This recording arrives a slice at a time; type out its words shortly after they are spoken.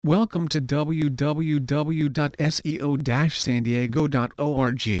Welcome to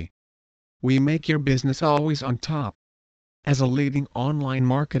www.seo-sandiego.org. We make your business always on top. As a leading online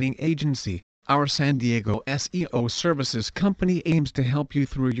marketing agency, our San Diego SEO Services Company aims to help you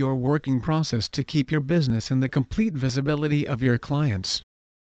through your working process to keep your business in the complete visibility of your clients.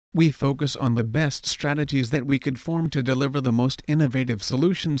 We focus on the best strategies that we could form to deliver the most innovative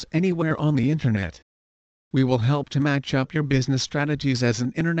solutions anywhere on the internet. We will help to match up your business strategies as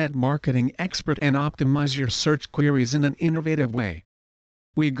an internet marketing expert and optimize your search queries in an innovative way.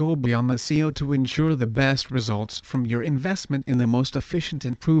 We go beyond the SEO to ensure the best results from your investment in the most efficient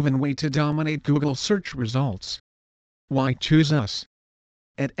and proven way to dominate Google search results. Why choose us?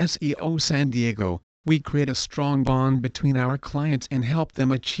 At SEO San Diego, we create a strong bond between our clients and help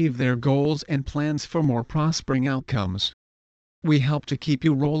them achieve their goals and plans for more prospering outcomes. We help to keep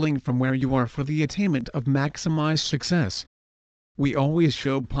you rolling from where you are for the attainment of maximized success. We always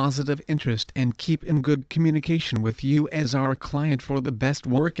show positive interest and keep in good communication with you as our client for the best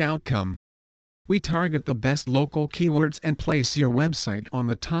work outcome. We target the best local keywords and place your website on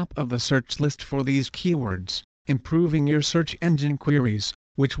the top of the search list for these keywords, improving your search engine queries,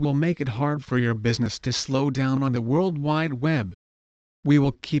 which will make it hard for your business to slow down on the World Wide Web. We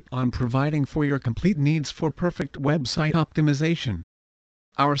will keep on providing for your complete needs for perfect website optimization.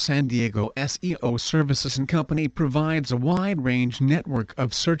 Our San Diego SEO Services and Company provides a wide-range network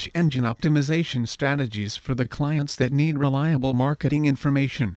of search engine optimization strategies for the clients that need reliable marketing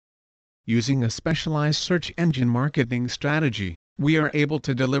information. Using a specialized search engine marketing strategy, we are able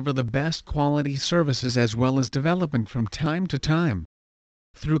to deliver the best quality services as well as development from time to time.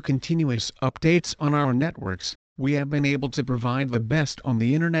 Through continuous updates on our networks, we have been able to provide the best on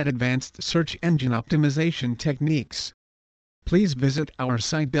the internet advanced search engine optimization techniques. Please visit our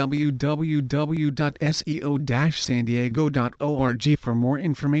site www.seo-sandiego.org for more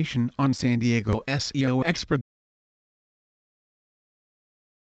information on San Diego SEO Expert.